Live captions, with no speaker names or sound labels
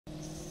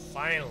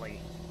finally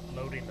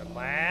loading the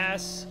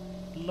last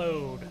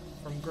load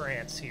from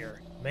Grants here.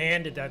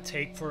 Man, did that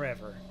take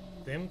forever.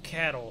 Them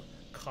cattle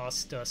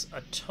cost us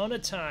a ton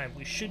of time.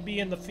 We should be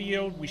in the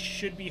field, we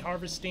should be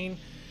harvesting,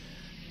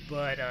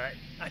 but I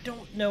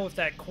don't know if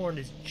that corn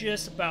is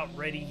just about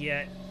ready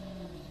yet.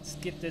 Let's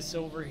get this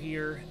over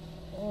here.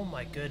 Oh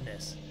my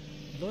goodness,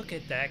 look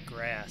at that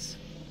grass.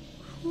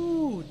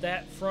 Whew,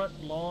 that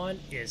front lawn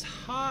is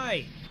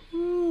high.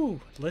 Whew,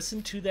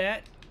 listen to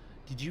that.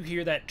 Did you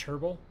hear that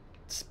turbo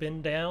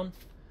spin down?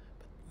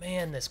 But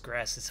man, this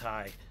grass is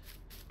high.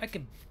 I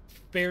could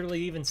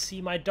barely even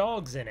see my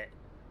dogs in it.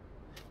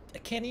 I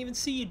can't even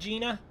see you,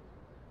 Gina.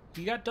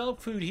 You got dog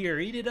food here.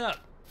 Eat it up.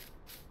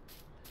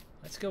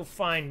 Let's go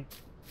find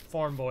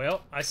Farm Boy.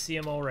 Oh, I see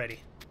him already.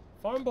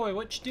 Farm Boy,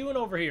 what you doing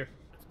over here?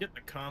 Let's get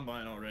the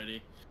combine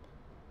already.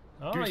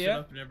 Oh, Greasing yeah.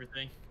 up and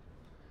everything.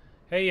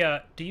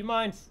 Hey, do you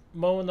mind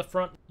mowing the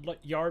front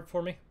yard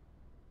for me?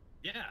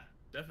 Yeah,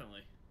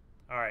 definitely.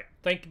 Alright,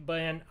 thank you,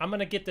 Ben. I'm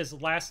gonna get this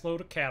last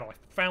load of cattle. I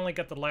finally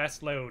got the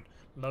last load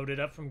loaded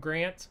up from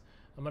Grant.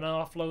 I'm gonna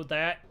offload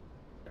that.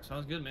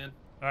 Sounds good, man.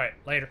 Alright,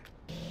 later.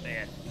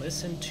 Man,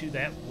 listen to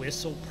that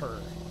whistle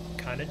purr.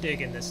 Kinda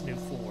digging this new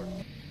Ford.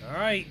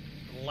 Alright,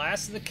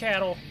 last of the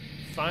cattle,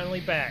 finally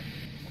back.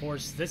 Of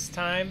course, this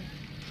time,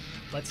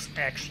 let's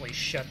actually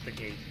shut the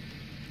gate.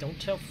 Don't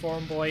tell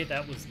Farm Boy,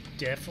 that was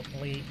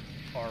definitely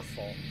our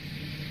fault.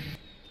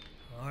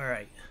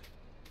 Alright.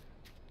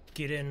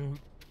 Get in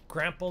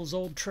Grandpa's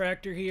old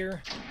tractor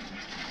here.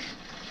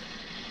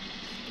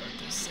 Start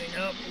this thing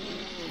up.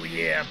 Oh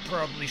yeah,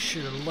 probably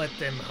should have let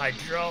them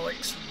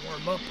hydraulics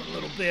warm up a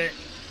little bit.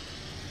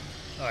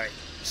 Alright,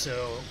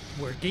 so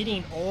we're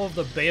getting all of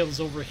the bales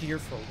over here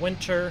for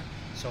winter.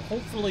 So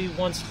hopefully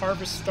once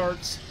harvest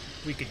starts,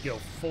 we could go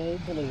full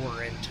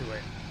blower into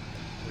it.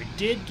 We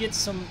did get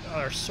some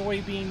our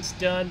soybeans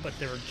done, but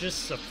they were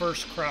just the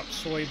first crop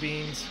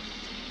soybeans.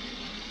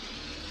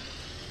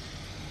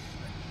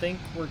 I think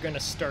we're gonna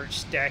start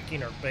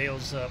stacking our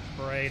bales up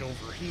right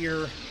over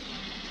here.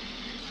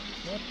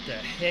 What the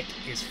heck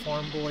is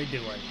Farm Boy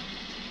doing?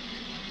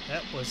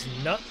 That was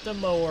not the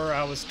mower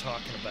I was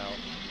talking about.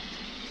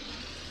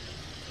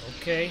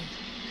 Okay.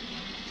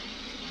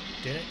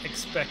 Didn't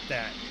expect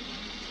that.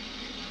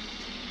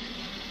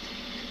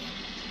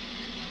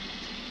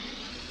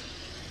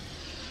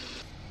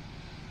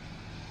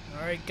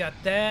 Alright, got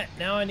that.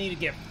 Now I need to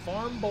get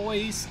Farm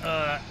Boy's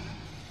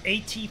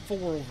AT4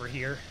 over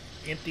here.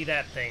 Empty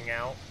that thing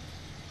out.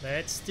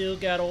 That's still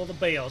got all the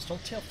bales.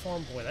 Don't tell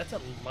Farm Boy, that's a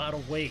lot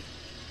of weight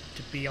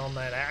to be on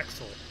that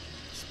axle.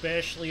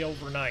 Especially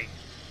overnight.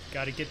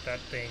 Gotta get that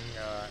thing,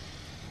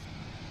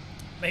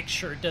 make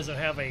sure it doesn't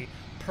have a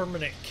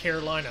permanent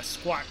Carolina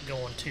squat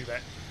going to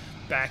that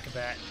back of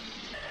that.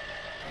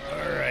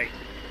 Alright.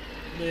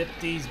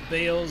 Lift these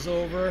bales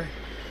over.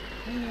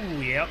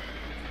 Ooh, yep.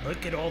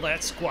 Look at all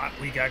that squat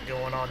we got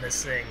going on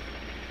this thing.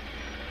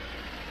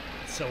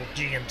 This old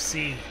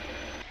GMC.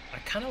 I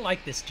kind of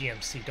like this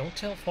GMC. Don't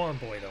tell Farm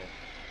Boy though.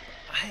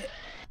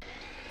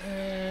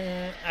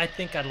 I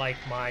think I like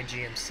my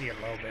GMC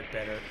a little bit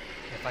better.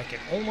 If I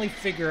could only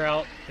figure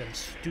out them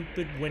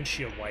stupid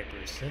windshield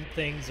wipers. Them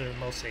things are the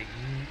most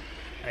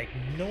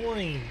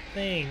annoying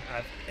thing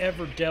I've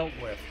ever dealt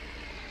with.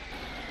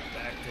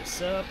 Back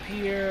this up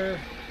here.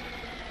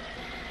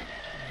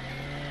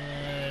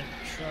 And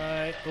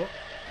try... Oh,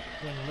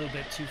 went a little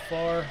bit too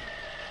far.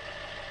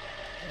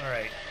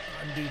 Alright,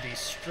 undo these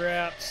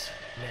straps.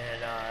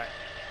 And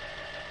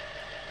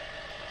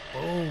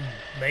boom,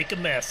 make a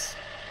mess.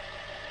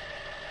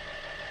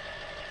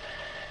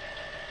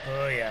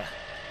 Oh yeah.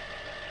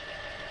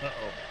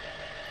 Uh-oh.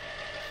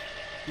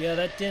 Yeah,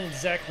 that didn't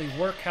exactly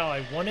work how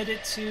I wanted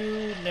it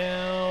to.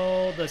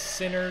 Now the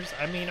centers,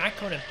 I mean, I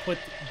couldn't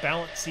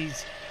balance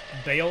these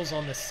bales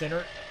on the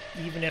center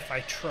even if I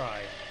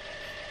tried.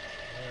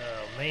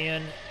 Oh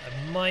man,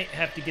 I might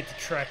have to get the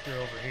tractor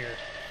over here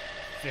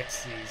to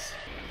fix these.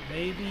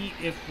 Maybe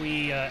if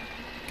we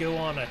go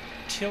on a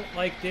tilt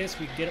like this,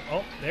 we can get them.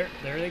 Oh, there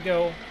they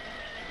go.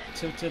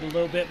 Tilted a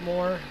little bit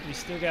more. We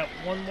still got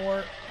one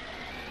more.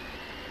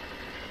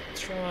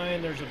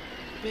 Trying, there's a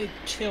big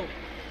tilt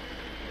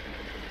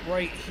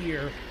right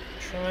here.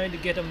 Trying to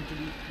get them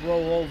to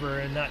roll over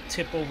and not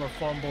tip over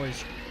Farm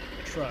Boy's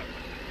truck.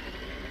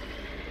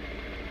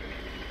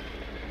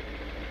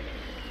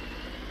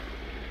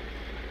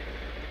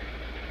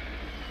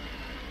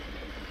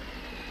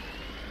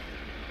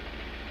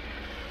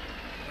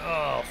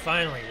 Oh,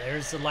 finally,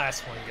 there's the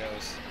last one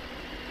goes.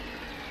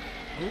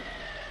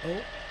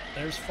 Oh,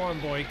 there's Farm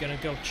Boy, gonna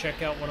go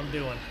check out what I'm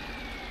doing.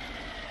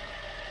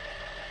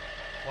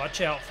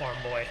 Watch out, Farm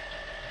Boy.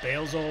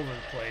 Bales all over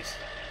the place.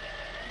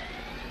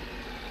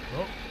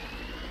 Oh,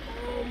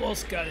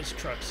 almost got his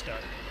truck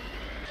stuck.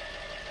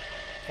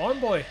 Farm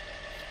Boy,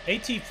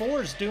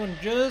 AT4 is doing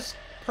just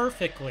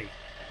perfectly.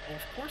 Well,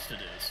 of course it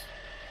is.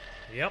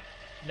 Yep.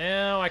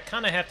 Now I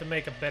kind of have to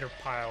make a better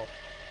pile.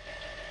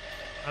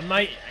 I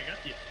might. Hey, I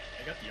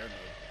got the yard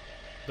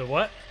mode. The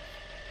what?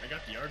 I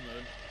got the yard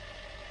mode.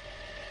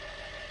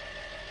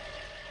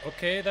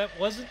 Okay, that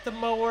wasn't the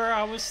mower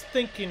I was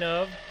thinking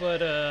of,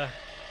 but I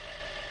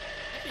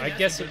that's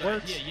guess a it good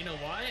works. idea. You know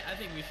why? I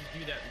think we should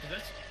do that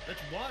because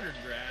that's watered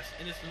grass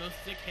and it's the most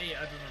thick hay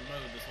I've ever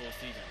mowed this whole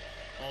season.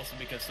 Also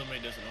because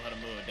somebody doesn't know how to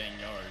mow a dang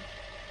yard.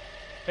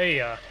 Hey,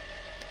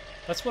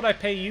 that's what I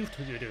pay you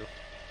to do.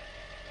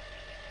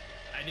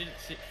 I didn't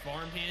sit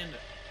farmhand,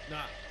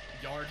 not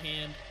yard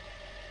hand.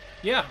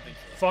 Yeah, I don't think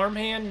so.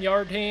 farmhand,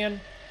 yard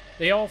hand,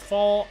 they all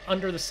fall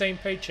under the same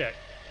paycheck.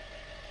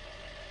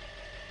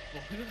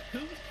 Well,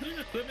 whose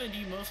equipment do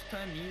you most of the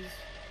time use?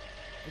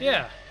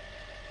 Yeah.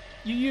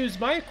 You use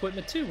my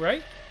equipment too,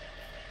 right?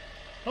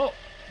 Oh,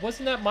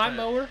 wasn't that my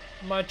mower?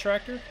 My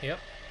tractor? Yep.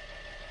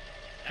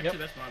 Actually,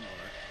 that's my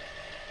mower.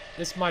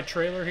 This is my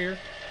trailer here.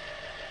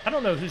 I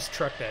don't know whose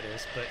truck that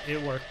is, but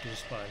it worked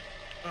just fine.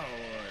 Oh,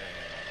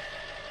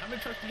 how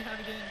many trucks do you have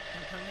again?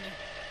 How many?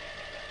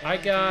 I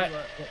got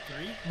what,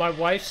 3? my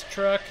wife's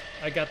truck,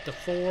 I got the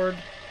Ford,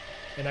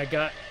 and I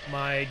got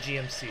my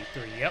GMC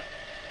 3. Yep.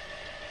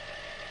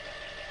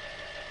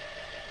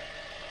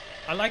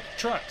 I like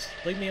trucks.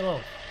 Leave me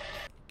alone.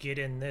 Get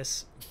in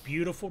this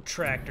beautiful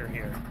tractor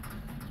here.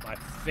 My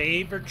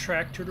favorite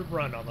tractor to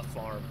run on the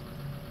farm.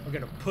 We're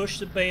gonna push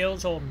the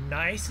bales all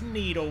nice and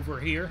neat over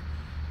here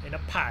in a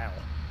pile.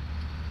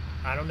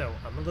 I don't know.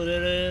 I'm a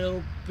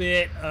little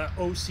bit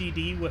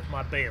OCD with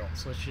my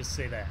bales. Let's just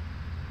say that.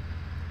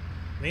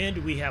 Man,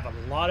 do we have a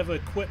lot of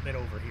equipment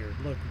over here.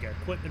 Look, we got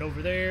equipment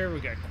over there. We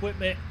got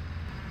equipment.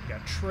 We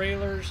got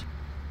trailers.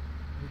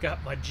 We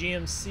got my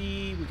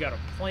GMC. We got a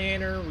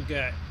planter. We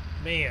got...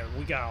 Man,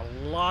 we got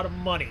a lot of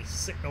money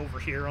sitting over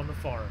here on the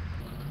farm.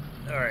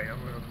 Alright, I'm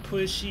going to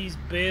push these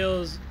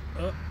bales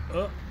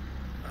up.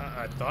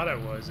 I thought I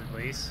was, at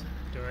least.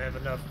 Do I have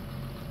enough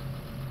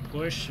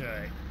push?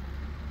 Alright.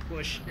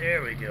 Push.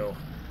 There we go.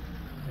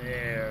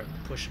 There.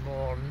 Push them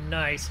all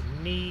nice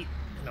and neat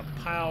in a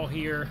pile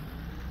here.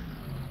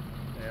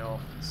 Well,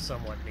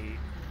 somewhat neat.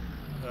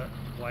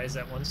 Why is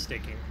that one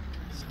sticking?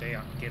 Stay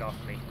up. Get off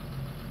me.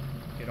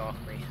 Get off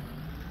me.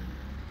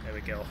 There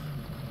we go.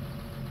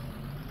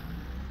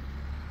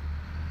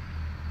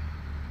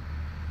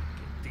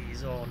 Get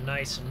these all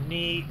nice and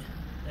neat.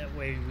 That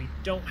way we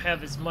don't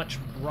have as much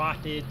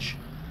rottage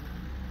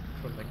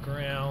from the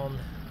ground.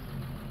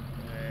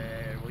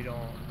 And we don't...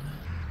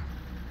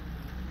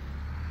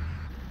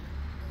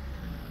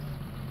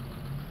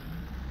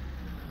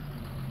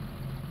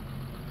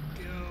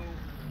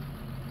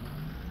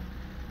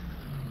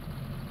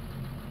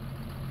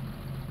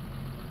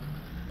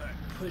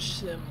 Push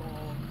them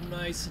all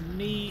nice and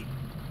neat.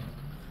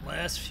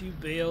 Last few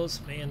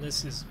bales. Man,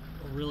 this is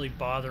really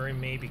bothering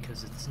me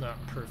because it's not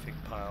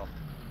perfect pile.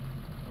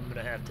 I'm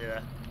gonna have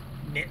to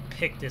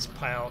nitpick this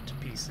pile to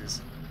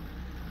pieces.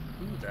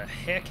 Who the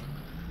heck?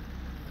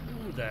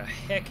 Who the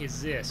heck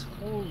is this?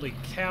 Holy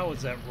cow,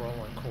 is that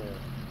rolling coal?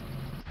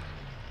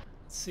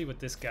 Let's see what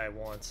this guy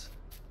wants.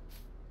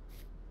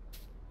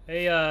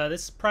 Hey,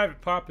 this is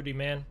private property,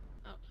 man.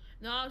 Oh,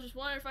 no, I was just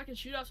wondering if I can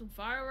shoot off some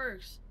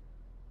fireworks.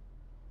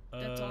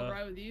 That's all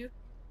right with you?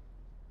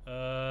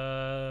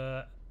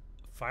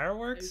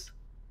 Fireworks?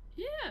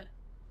 Yeah.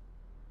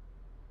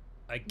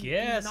 I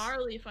guess.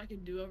 Gnarly if I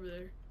can do over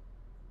there.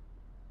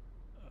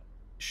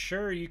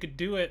 Sure, you could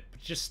do it, but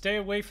just stay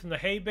away from the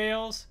hay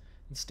bales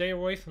and stay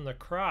away from the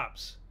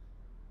crops.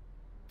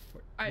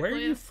 Where are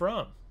you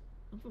from?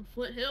 I'm from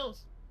Flint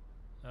Hills.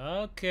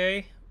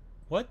 Okay.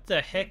 What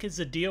the heck is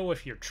the deal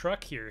with your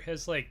truck here? It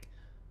has like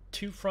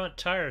 2 front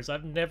tires.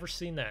 I've never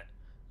seen that.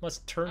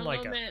 Must turn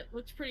like a... man, it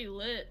looks pretty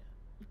lit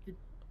with the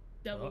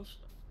devils.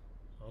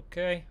 Oh,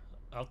 okay,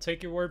 I'll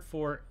take your word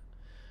for it.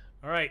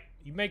 Alright,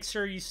 you make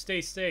sure you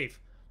stay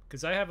safe.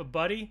 Because I have a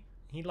buddy,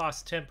 he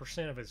lost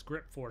 10% of his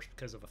grip force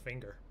because of a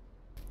finger.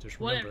 Just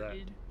remember that.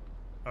 Dude.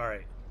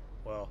 Alright,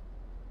 well,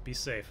 be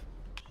safe.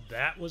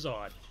 That was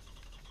odd.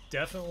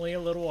 Definitely a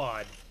little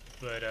odd.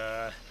 But,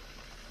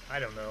 I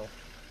don't know.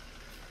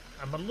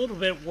 I'm a little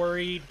bit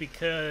worried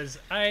because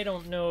I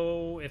don't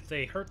know if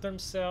they hurt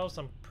themselves.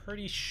 I'm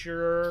pretty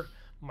sure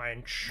my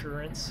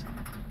insurance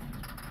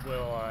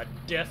will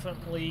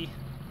definitely...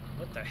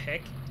 What the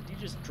heck? Did you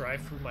just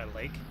drive through my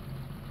lake?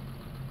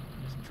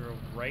 Just drove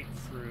right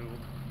through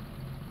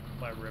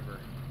my river.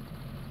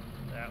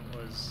 That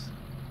was...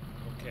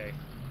 Okay.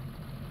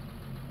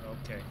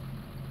 Okay.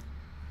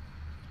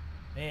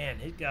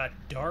 Man, it got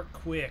dark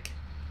quick.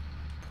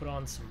 Put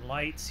on some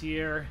lights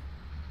here.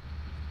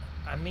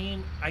 I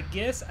mean, I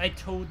guess I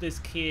told this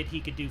kid he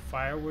could do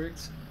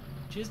fireworks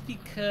just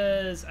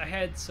because I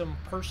had some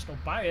personal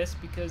bias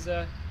because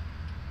I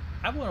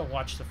want to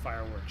watch the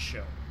fireworks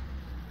show.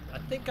 I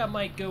think I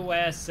might go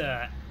ask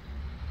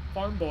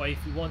Farm Boy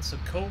if he wants a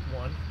cold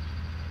one.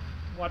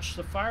 Watch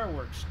the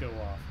fireworks go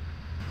off.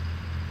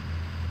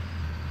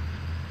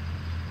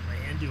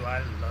 Man, do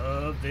I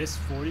love this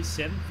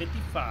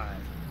 4755.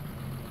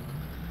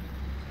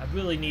 I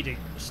really need to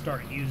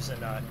start using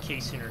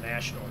Case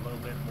International a little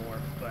bit more,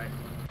 but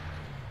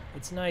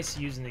it's nice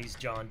using these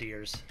John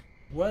Deeres.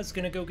 Was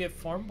gonna go get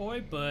Farm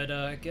Boy, but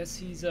I guess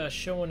he's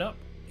showing up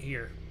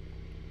here.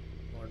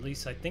 Or at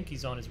least I think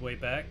he's on his way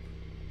back.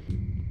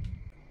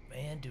 Man,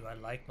 Man, do I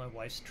like my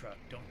wife's truck.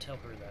 Don't tell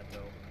her that, though.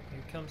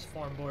 Here comes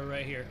Farm Boy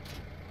right here.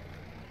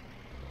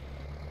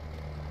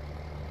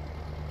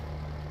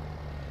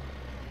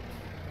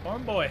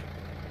 Farm Boy!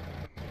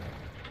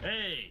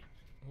 Hey!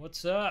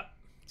 What's up?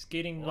 It's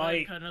getting Well,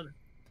 light.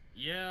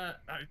 Yeah,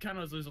 I kind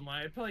of was losing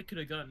light. I probably could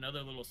have got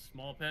another little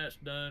small patch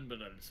done, but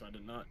I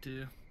decided not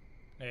to.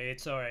 Hey,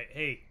 it's alright.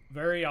 Hey,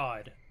 very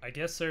odd. I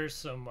guess there's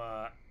some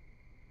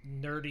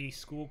nerdy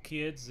school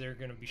kids. They're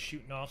going to be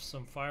shooting off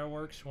some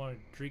fireworks. Want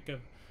to drink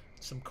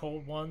some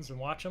cold ones and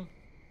watch them?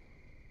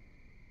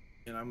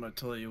 And I'm going to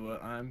tell you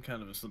what, I'm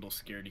kind of a little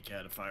scaredy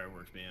cat of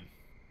fireworks, man.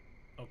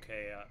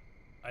 Okay,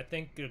 I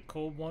think a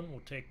cold one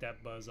will take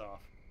that buzz off.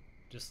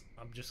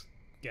 I'm just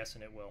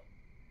guessing it will.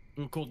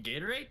 Ooh, cold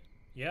Gatorade?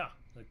 Yeah,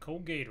 the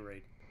cold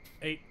Gatorade.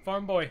 Hey,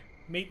 Farm Boy,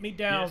 meet me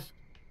down. Yes.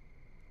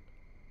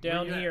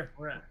 Down Where you here. at?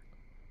 Where at?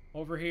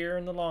 Over here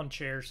in the lawn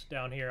chairs.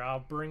 Down here. I'll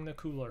bring the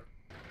cooler.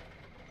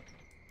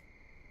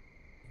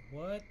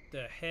 What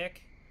the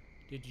heck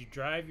did you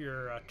drive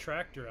your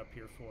tractor up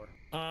here for?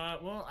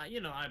 Well, I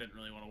didn't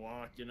really want to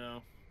walk, you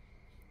know.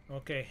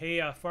 Okay,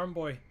 hey, Farm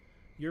Boy,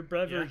 your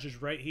beverage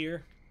is right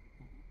here.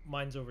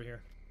 Mine's over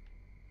here.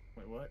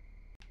 Wait, what?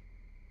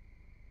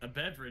 A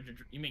beverage?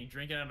 You mean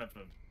drinking out of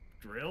a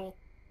drill?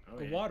 Oh,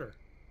 The yeah. water.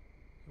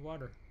 The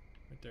water.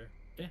 Right there.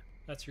 Yeah.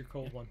 That's your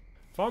cold one.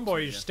 Farm Boy,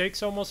 your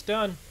steak's almost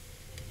done.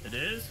 It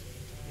is?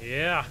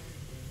 Yeah.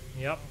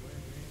 Yep.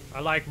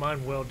 I like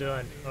mine well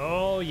done.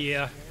 Oh,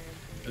 yeah.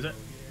 Is it?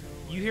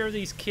 You hear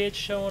these kids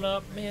showing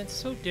up? Man, it's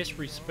so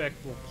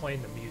disrespectful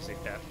playing the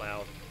music that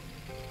loud.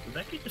 Did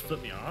that kid just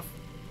flip me off?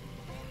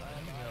 I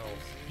don't know.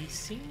 He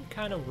seemed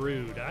kind of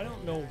rude. I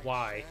don't know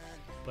why.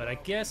 But I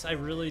guess I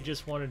really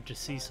just wanted to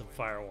see some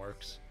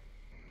fireworks.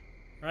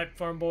 Alright,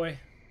 Farm Boy.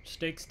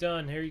 Steak's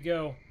done. Here you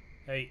go.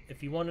 Hey,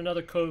 if you want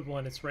another code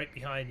one, it's right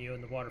behind you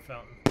in the water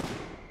fountain.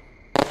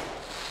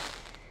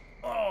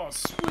 Oh,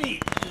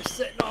 sweet! They're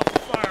setting off the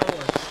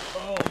fireworks.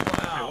 Oh,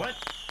 wow. Wait, what?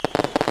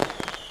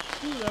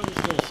 Ooh, that was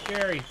a little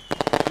scary.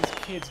 These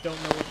kids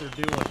don't know what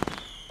they're doing.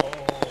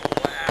 Oh,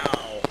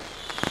 wow.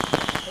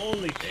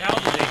 Holy cow,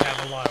 do they have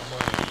a lot of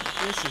money.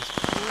 This is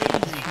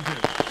crazy.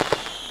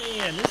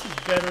 Man, this is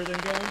better than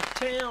going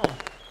to town.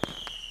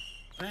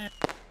 Man.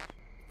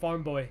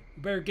 Farm Boy,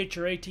 you better get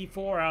your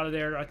AT4 out of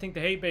there. I think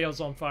the hay bale's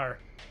on fire.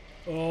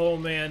 Oh,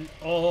 man.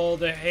 Oh,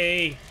 the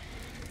hay.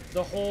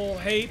 The whole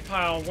hay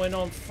pile went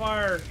on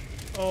fire.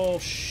 Oh,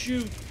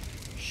 shoot.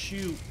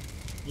 Shoot.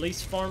 At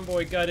least Farm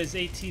Boy got his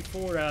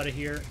AT4 out of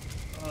here.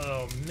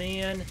 Oh,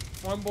 man.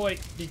 Farm Boy,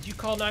 did you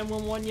call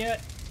 911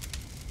 yet?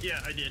 Yeah,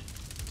 I did.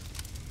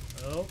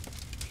 Oh,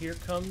 here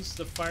comes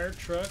the fire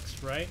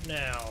trucks right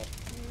now.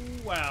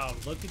 Ooh, wow,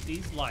 look at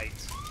these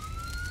lights.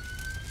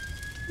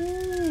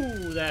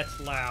 Ooh, that's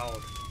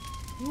loud.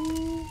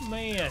 Ooh,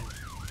 man.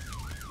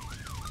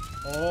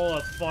 All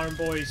of Farm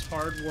Boy's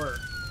hard work.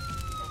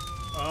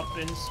 Up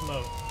in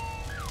smoke.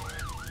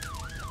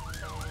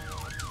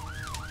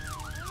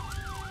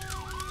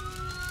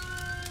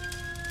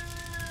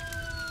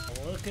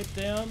 Look at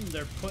them.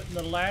 They're putting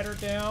the ladder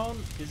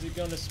down. Is it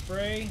going to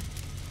spray?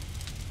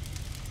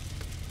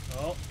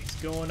 Oh, he's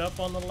going up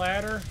on the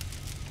ladder.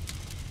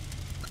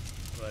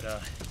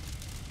 But,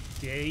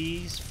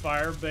 these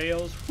fire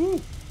bales,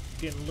 whoo,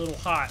 getting a little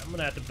hot. I'm going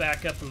to have to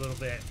back up a little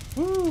bit.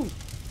 Whoo!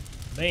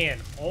 Man,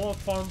 all of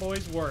Farm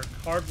Boy's work,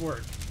 hard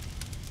work.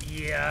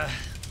 Yeah,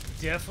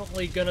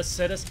 definitely going to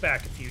set us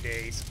back a few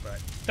days. But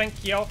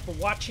thank y'all for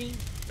watching.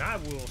 I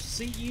will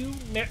see you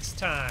next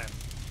time.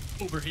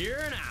 Over here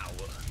an hour.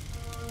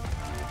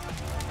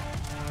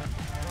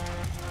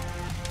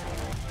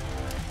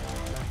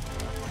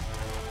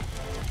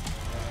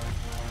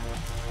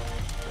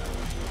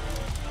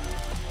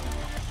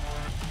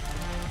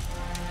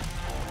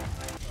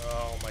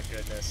 Oh my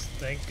goodness.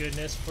 Thank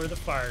goodness for the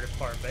fire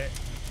department.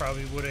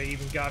 Probably would have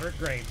even got our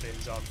grain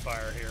bins on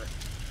fire here.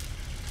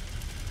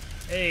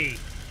 Hey.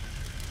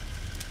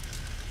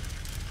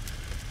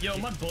 Yo,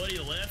 my buddy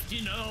left,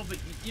 but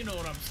you know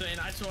what I'm saying.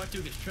 So I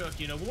took his truck,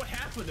 But what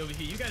happened over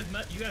here? You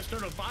guys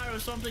started a fire or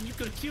something? You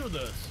could have killed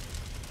us.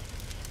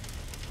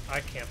 I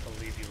can't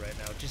believe you right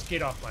now. Just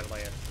get off my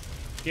land.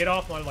 Get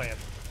off my land.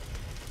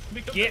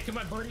 Come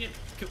on, burn it.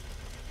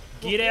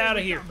 Get out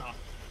of here.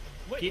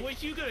 What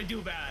you gonna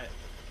do about it?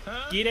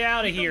 Huh? Get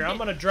out of here. I'm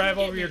gonna drive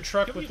over your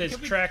truck with this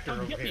tractor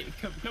over here.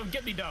 Come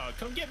get me, dog.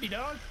 Come get me,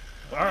 dog.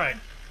 All right.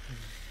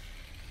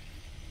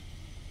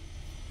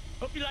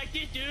 Hope you like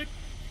this, dude.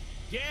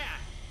 Yeah.